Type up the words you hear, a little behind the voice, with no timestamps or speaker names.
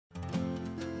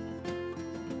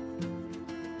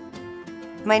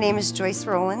My name is Joyce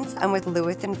Rowlands. I'm with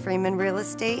Lewis and Freeman Real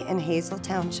Estate in Hazel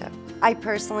Township. I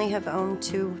personally have owned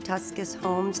 2 Tuskes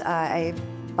Homes. I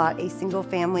bought a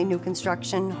single-family new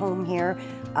construction home here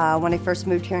when I first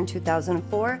moved here in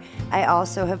 2004. I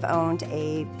also have owned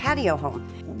a patio home.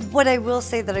 What I will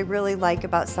say that I really like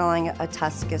about selling a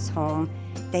Tuskes home,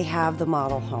 they have the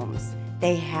model homes.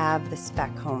 They have the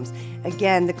spec homes.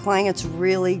 Again, the client's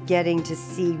really getting to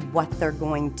see what they're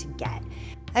going to get.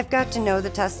 I've got to know the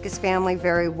Tuskes family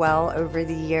very well over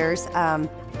the years.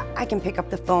 I can pick up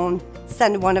the phone,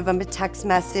 send one of them a text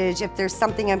message if there's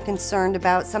something I'm concerned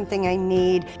about, something I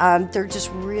need. They're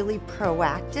just really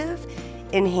proactive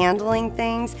in handling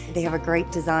things. They have a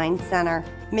great design center.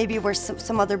 Maybe where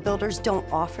some other builders don't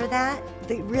offer that,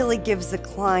 it really gives the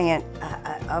client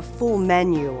a full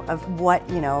menu of what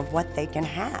they can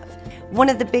have. One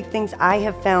of the big things I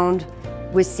have found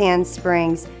with Sand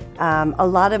Springs, a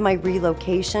lot of my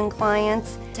relocation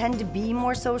clients tend to be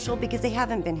more social because they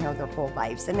haven't been here their whole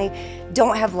lives and they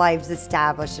don't have lives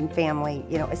established and family,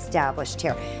 established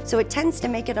here. So it tends to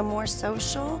make it a more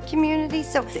social community.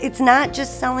 So it's not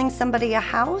just selling somebody a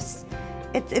house,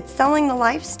 it's selling the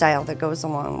lifestyle that goes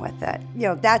along with it.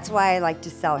 That's why I like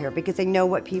to sell here, because I know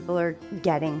what people are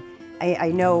getting. I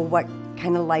know what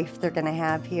kind of life they're gonna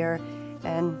have here,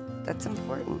 and that's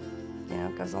important.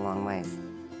 It goes a long ways.